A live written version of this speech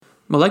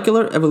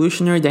Molecular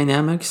evolutionary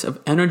dynamics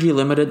of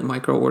energy-limited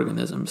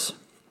microorganisms.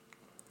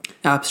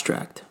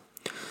 Abstract.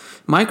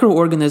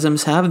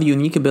 Microorganisms have the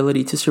unique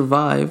ability to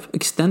survive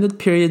extended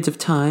periods of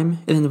time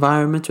in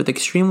environments with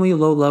extremely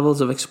low levels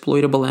of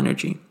exploitable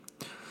energy.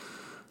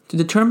 To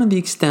determine the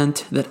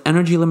extent that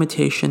energy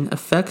limitation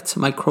affects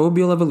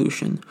microbial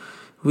evolution,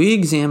 we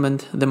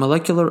examined the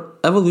molecular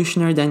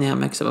evolutionary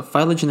dynamics of a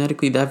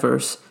phylogenetically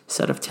diverse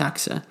set of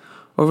taxa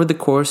over the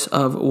course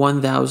of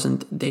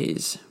 1,000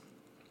 days.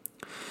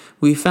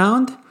 We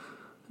found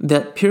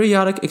that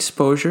periodic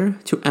exposure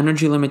to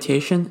energy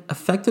limitation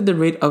affected the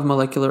rate of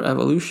molecular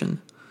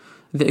evolution,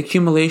 the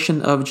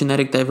accumulation of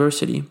genetic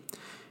diversity,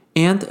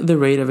 and the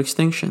rate of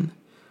extinction.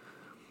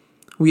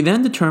 We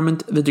then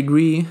determined the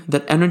degree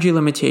that energy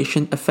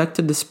limitation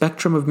affected the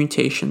spectrum of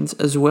mutations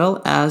as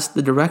well as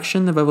the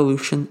direction of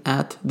evolution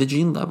at the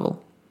gene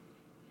level.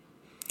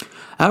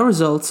 Our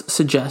results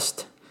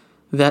suggest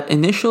that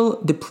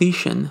initial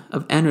depletion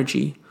of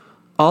energy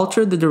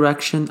altered the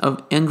direction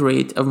of and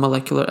rate of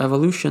molecular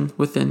evolution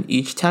within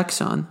each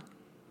taxon.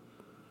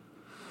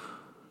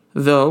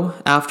 Though,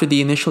 after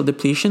the initial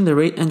depletion, the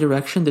rate and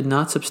direction did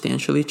not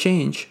substantially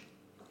change.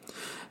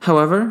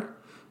 However,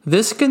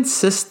 this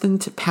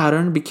consistent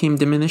pattern became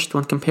diminished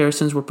when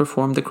comparisons were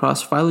performed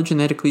across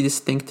phylogenetically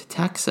distinct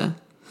taxa,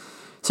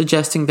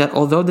 suggesting that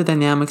although the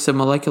dynamics of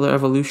molecular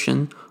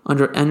evolution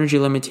under energy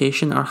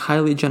limitation are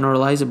highly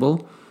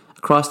generalizable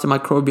across the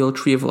microbial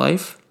tree of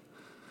life,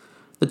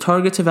 the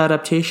targets of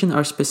adaptation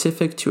are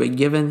specific to a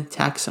given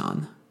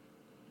taxon.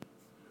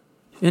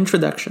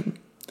 Introduction.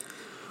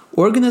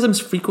 Organisms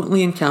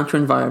frequently encounter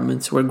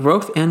environments where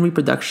growth and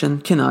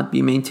reproduction cannot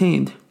be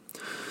maintained.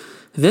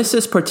 This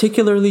is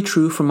particularly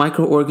true for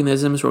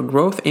microorganisms where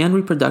growth and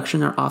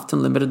reproduction are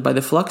often limited by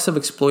the flux of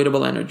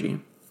exploitable energy.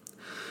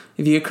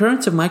 The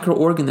occurrence of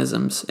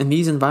microorganisms in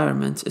these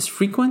environments is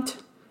frequent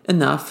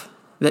enough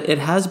that it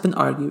has been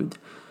argued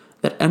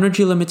that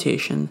energy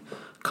limitation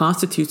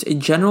constitutes a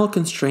general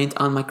constraint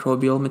on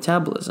microbial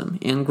metabolism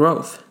and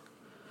growth.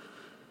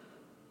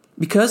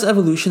 Because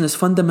evolution is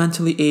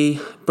fundamentally a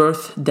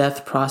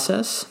birth-death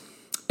process,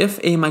 if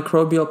a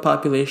microbial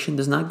population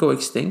does not go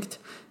extinct,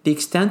 the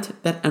extent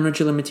that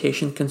energy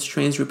limitation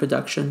constrains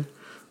reproduction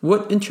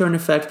would in turn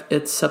affect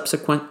its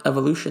subsequent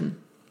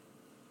evolution.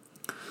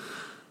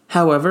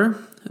 However,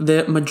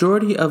 the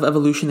majority of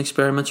evolution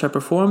experiments are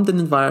performed in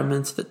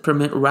environments that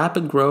permit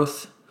rapid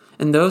growth,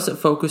 and those that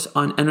focus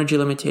on energy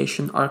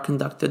limitation are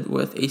conducted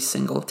with a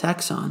single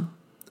taxon,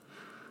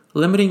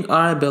 limiting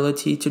our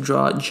ability to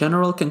draw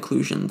general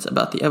conclusions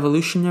about the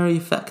evolutionary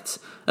effects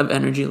of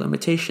energy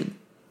limitation.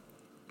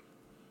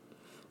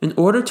 In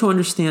order to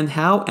understand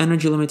how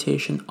energy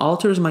limitation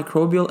alters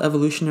microbial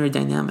evolutionary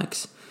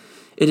dynamics,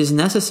 it is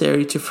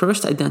necessary to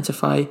first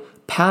identify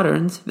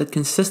patterns that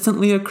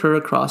consistently occur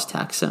across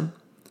taxa.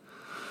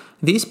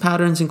 These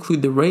patterns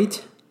include the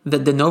rate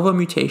that de novo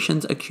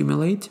mutations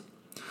accumulate,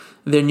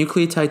 their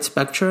nucleotide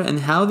spectra,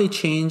 and how they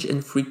change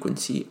in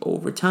frequency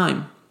over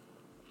time.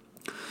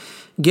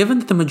 Given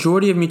that the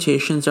majority of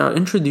mutations are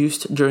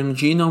introduced during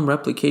genome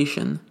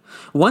replication,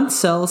 once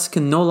cells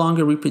can no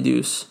longer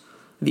reproduce,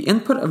 the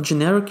input of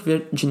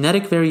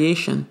genetic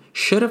variation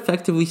should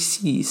effectively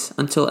cease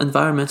until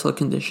environmental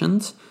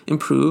conditions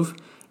improve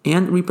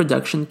and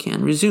reproduction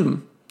can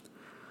resume.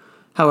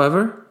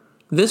 However,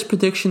 this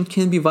prediction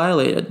can be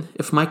violated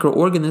if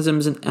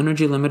microorganisms in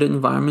energy-limited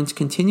environments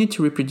continue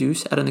to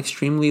reproduce at an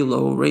extremely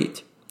low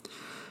rate,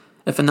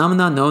 a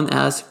phenomenon known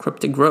as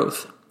cryptic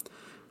growth,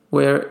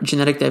 where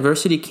genetic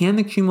diversity can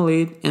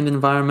accumulate and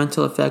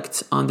environmental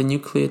effects on the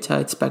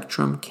nucleotide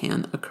spectrum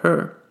can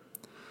occur.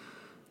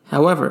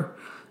 However,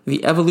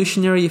 the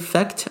evolutionary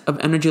effect of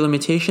energy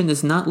limitation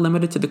is not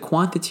limited to the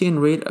quantity and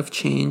rate of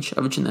change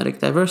of genetic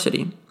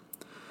diversity.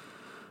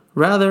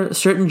 Rather,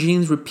 certain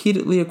genes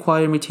repeatedly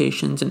acquire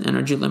mutations in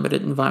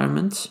energy-limited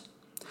environments.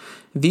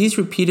 These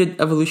repeated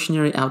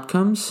evolutionary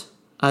outcomes,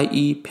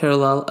 i.e.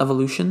 parallel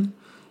evolution,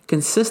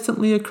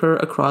 consistently occur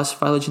across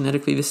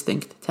phylogenetically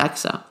distinct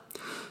taxa,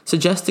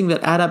 suggesting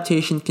that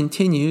adaptation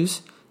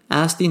continues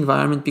as the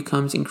environment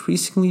becomes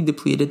increasingly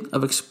depleted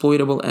of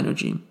exploitable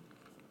energy.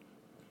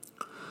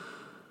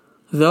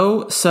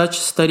 Though such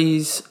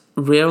studies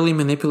rarely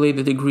manipulate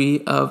the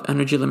degree of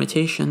energy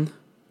limitation,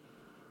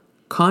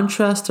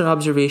 contrast their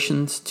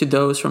observations to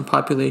those from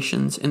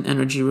populations in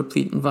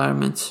energy-replete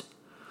environments,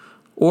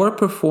 or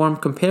perform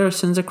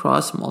comparisons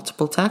across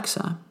multiple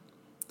taxa.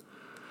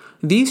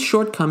 These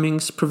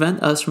shortcomings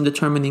prevent us from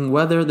determining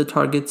whether the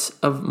targets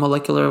of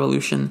molecular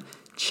evolution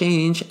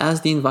change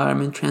as the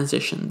environment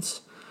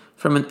transitions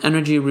from an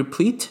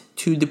energy-replete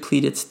to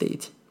depleted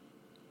state,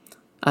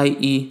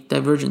 i.e.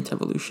 divergent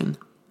evolution,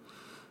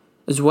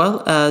 as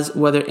well as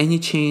whether any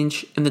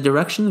change in the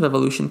direction of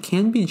evolution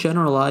can be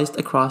generalized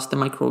across the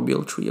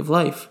microbial tree of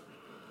life.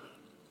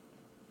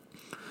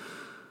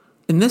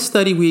 In this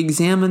study, we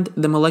examined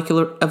the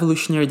molecular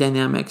evolutionary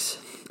dynamics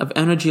of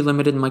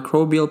energy-limited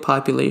microbial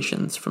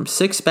populations from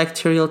 6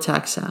 bacterial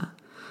taxa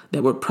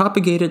that were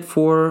propagated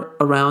for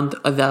around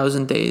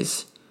 1,000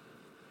 days.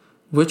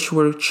 which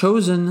were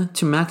chosen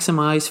to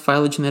maximize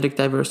phylogenetic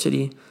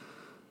diversity,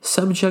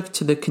 subject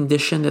to the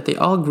condition that they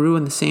all grew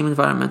in the same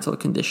environmental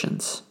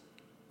conditions.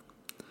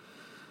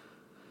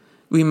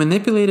 We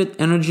manipulated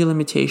energy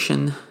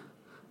limitation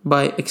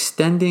by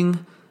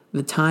extending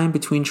the time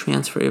between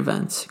transfer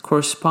events,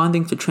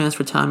 corresponding to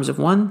transfer times of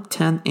 1,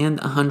 10, and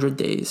 100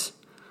 days,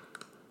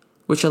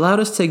 which allowed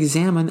us to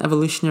examine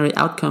evolutionary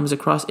outcomes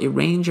across a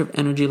range of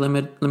energy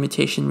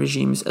limitation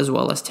regimes as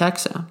well as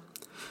taxa.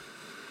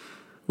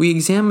 We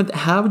examined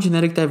how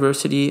genetic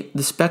diversity,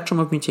 the spectrum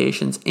of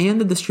mutations, and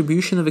the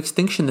distribution of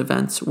extinction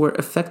events were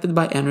affected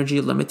by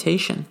energy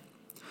limitation.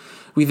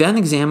 We then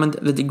examined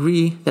the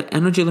degree that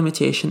energy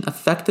limitation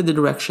affected the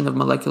direction of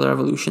molecular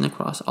evolution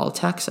across all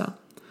taxa.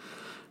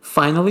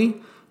 Finally,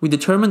 we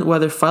determined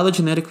whether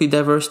phylogenetically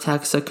diverse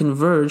taxa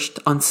converged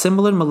on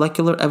similar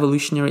molecular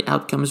evolutionary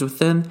outcomes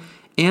within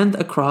and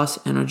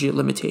across energy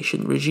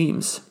limitation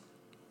regimes.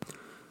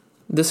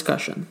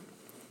 Discussion.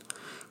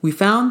 We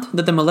found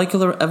that the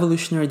molecular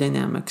evolutionary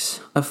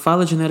dynamics of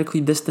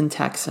phylogenetically distant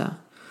taxa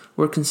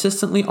were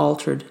consistently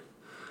altered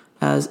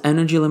as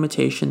energy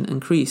limitation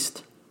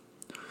increased.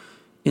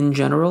 In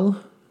general,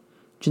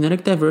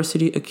 genetic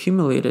diversity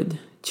accumulated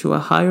to a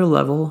higher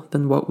level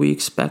than what we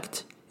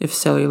expect if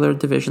cellular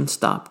division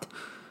stopped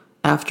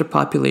after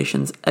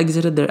populations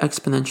exited their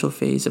exponential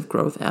phase of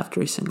growth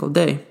after a single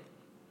day.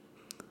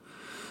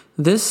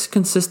 This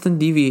consistent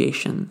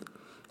deviation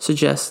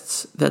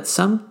suggests that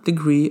some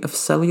degree of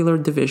cellular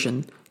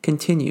division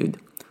continued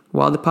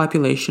while the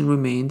population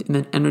remained in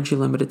an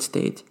energy-limited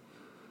state,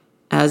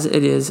 as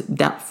it is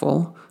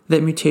doubtful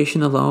that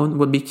mutation alone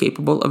would be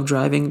capable of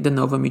driving de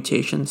novo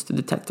mutations to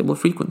detectable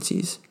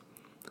frequencies.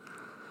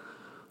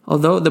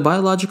 Although the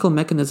biological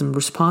mechanism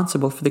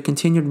responsible for the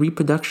continued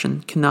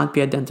reproduction cannot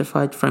be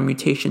identified from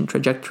mutation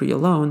trajectory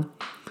alone,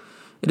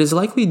 it is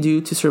likely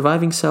due to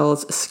surviving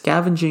cells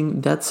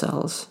scavenging dead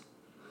cells,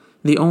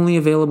 the only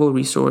available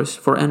resource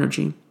for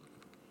energy.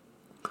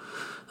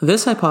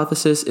 This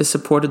hypothesis is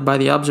supported by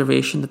the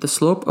observation that the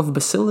slope of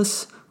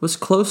Bacillus was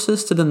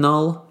closest to the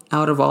null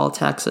out of all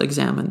taxa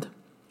examined,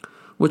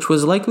 which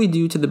was likely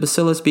due to the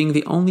Bacillus being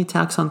the only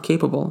taxon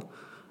capable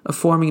of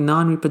forming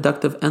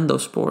non-reproductive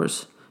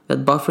endospores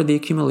that buffer the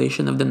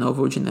accumulation of de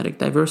novo genetic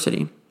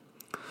diversity.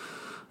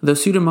 Though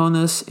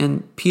Pseudomonas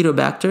and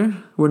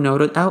Pedobacter were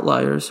noted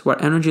outliers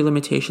where energy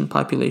limitation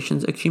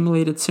populations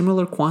accumulated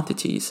similar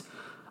quantities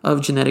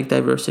of genetic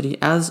diversity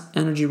as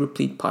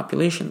energy-replete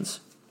populations.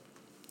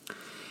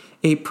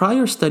 A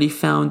prior study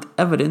found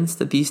evidence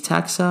that these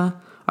taxa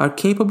are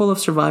capable of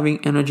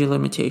surviving energy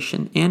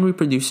limitation and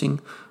reproducing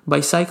by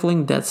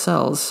cycling dead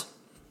cells,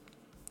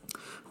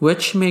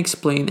 which may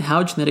explain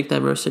how genetic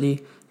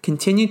diversity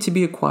continued to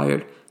be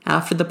acquired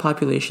after the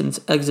populations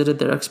exited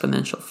their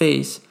exponential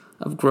phase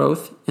of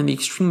growth and the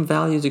extreme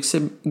values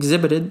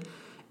exhibited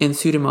in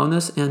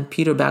Pseudomonas and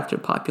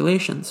Pedobacter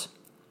populations.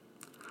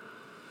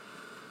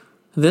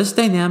 This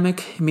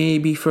dynamic may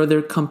be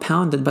further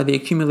compounded by the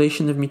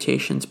accumulation of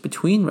mutations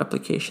between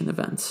replication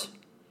events.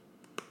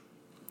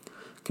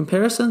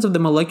 Comparisons of the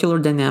molecular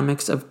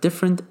dynamics of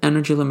different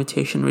energy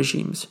limitation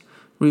regimes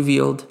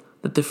revealed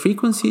that the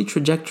frequency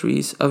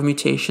trajectories of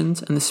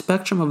mutations and the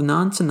spectrum of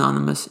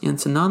non-synonymous and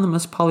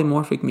synonymous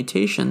polymorphic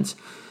mutations,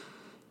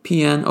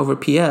 PN over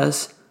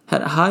PS,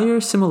 had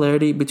higher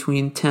similarity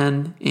between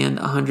 10 and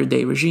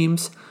 100-day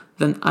regimes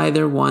than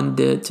either one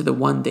did to the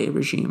one-day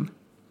regime.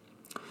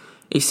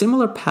 A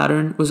similar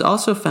pattern was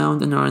also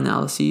found in our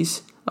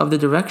analyses of the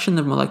direction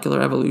of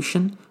molecular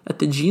evolution at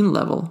the gene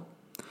level,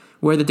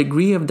 where the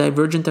degree of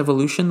divergent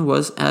evolution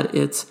was at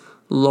its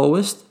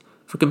lowest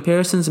for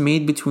comparisons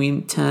made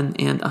between 10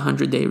 and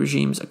 100-day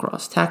regimes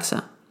across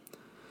taxa.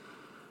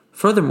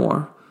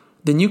 Furthermore,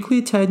 the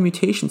nucleotide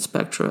mutation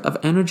spectra of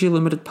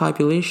energy-limited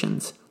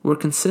populations were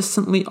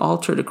consistently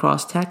altered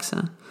across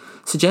taxa,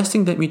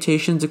 suggesting that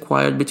mutations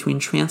acquired between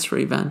transfer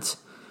events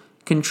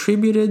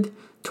contributed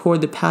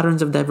toward the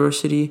patterns of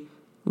diversity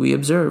we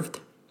observed.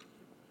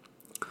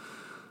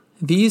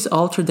 These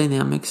altered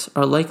dynamics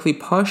are likely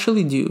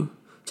partially due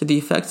to the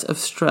effects of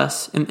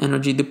stress in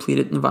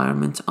energy-depleted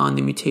environments on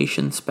the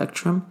mutation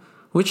spectrum,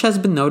 which has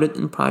been noted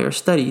in prior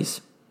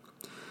studies.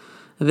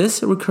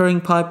 This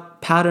recurring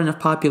pattern of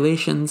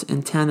populations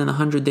in 10 and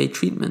 100-day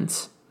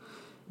treatments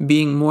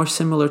being more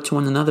similar to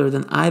one another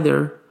than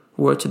either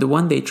were to the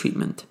one-day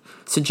treatment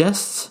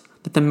suggests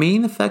that the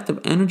main effect of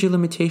energy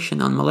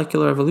limitation on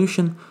molecular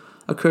evolution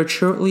occurred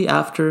shortly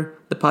after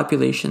the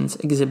populations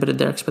exhibited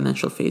their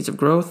exponential phase of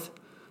growth,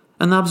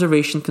 an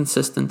observation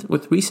consistent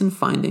with recent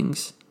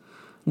findings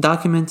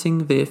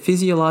documenting the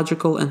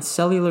physiological and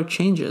cellular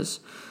changes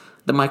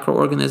that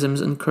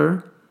microorganisms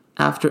incur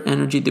after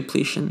energy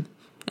depletion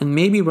and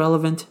may be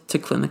relevant to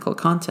clinical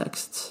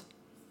contexts.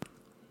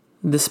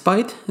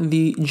 Despite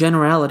the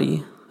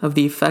generality of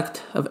the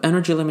effect of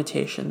energy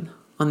limitation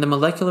on the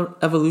molecular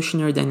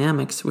evolutionary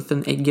dynamics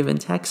within a given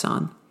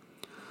taxon,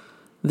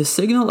 the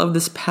signal of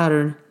this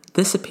pattern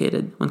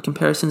dissipated when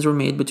comparisons were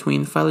made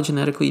between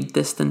phylogenetically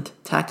distant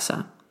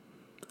taxa.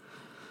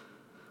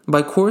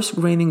 By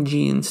coarse-graining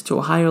genes to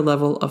a higher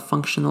level of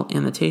functional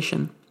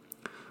annotation,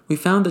 we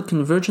found that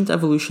convergent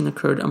evolution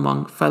occurred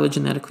among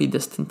phylogenetically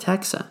distant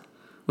taxa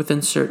within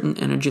certain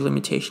energy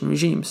limitation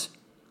regimes.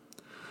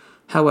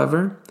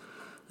 However,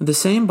 the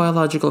same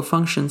biological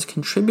functions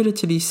contributed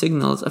to these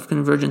signals of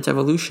convergent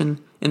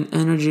evolution in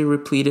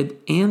energy-repleted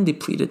and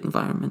depleted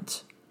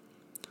environments.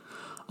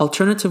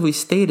 Alternatively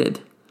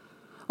stated,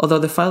 although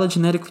the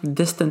phylogenetically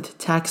distant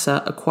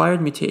taxa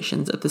acquired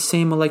mutations at the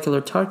same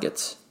molecular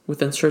targets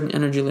within certain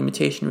energy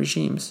limitation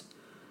regimes,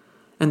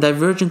 and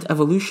divergent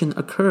evolution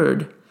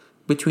occurred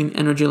between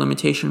energy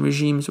limitation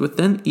regimes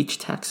within each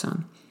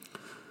taxon,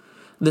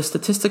 the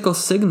statistical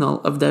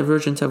signal of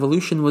divergent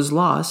evolution was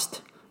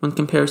lost when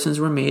comparisons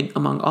were made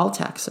among all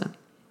taxa.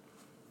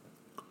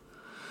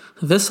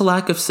 This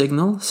lack of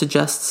signal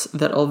suggests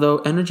that although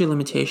energy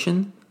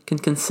limitation can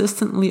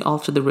consistently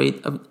alter the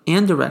rate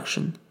and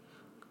direction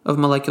of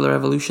molecular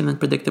evolution in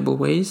predictable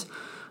ways,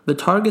 the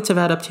targets of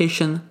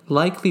adaptation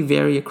likely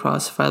vary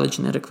across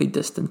phylogenetically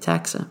distant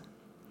taxa.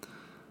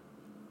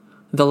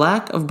 The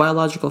lack of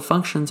biological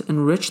functions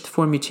enriched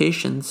for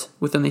mutations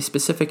within a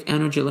specific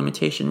energy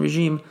limitation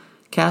regime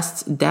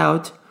casts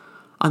doubt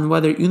on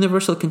whether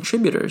universal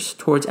contributors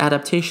towards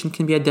adaptation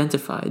can be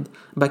identified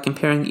by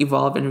comparing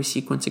evolve and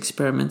resequence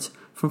experiments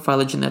from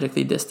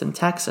phylogenetically distant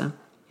taxa.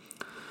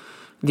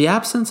 The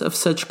absence of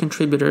such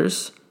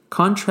contributors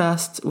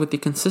contrasts with the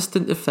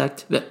consistent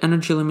effect that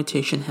energy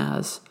limitation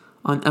has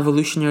on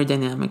evolutionary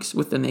dynamics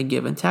within a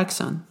given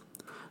taxon.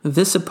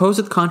 This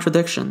supposed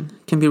contradiction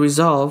can be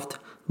resolved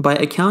by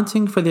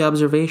accounting for the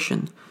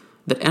observation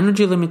that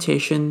energy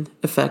limitation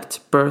affects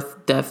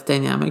birth-death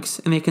dynamics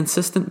in a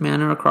consistent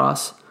manner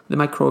across the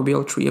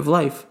microbial tree of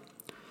life,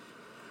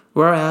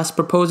 whereas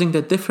proposing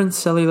that different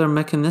cellular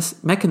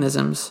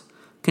mechanisms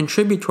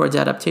contribute towards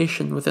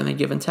adaptation within a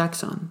given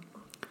taxon.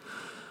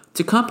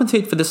 To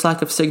compensate for this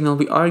lack of signal,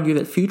 we argue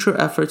that future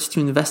efforts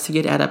to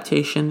investigate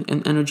adaptation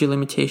in energy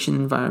limitation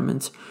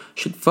environments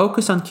should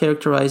focus on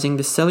characterizing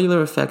the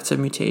cellular effects of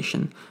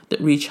mutation that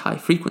reach high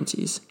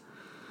frequencies.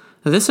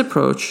 This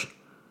approach,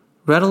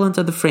 redolent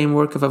of the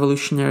framework of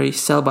evolutionary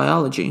cell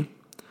biology,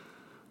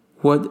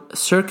 would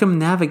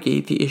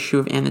circumnavigate the issue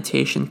of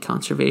annotation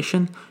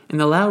conservation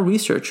and allow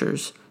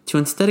researchers to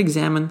instead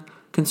examine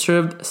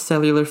conserved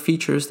cellular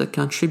features that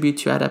contribute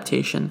to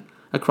adaptation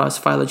across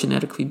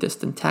phylogenetically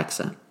distant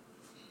taxa.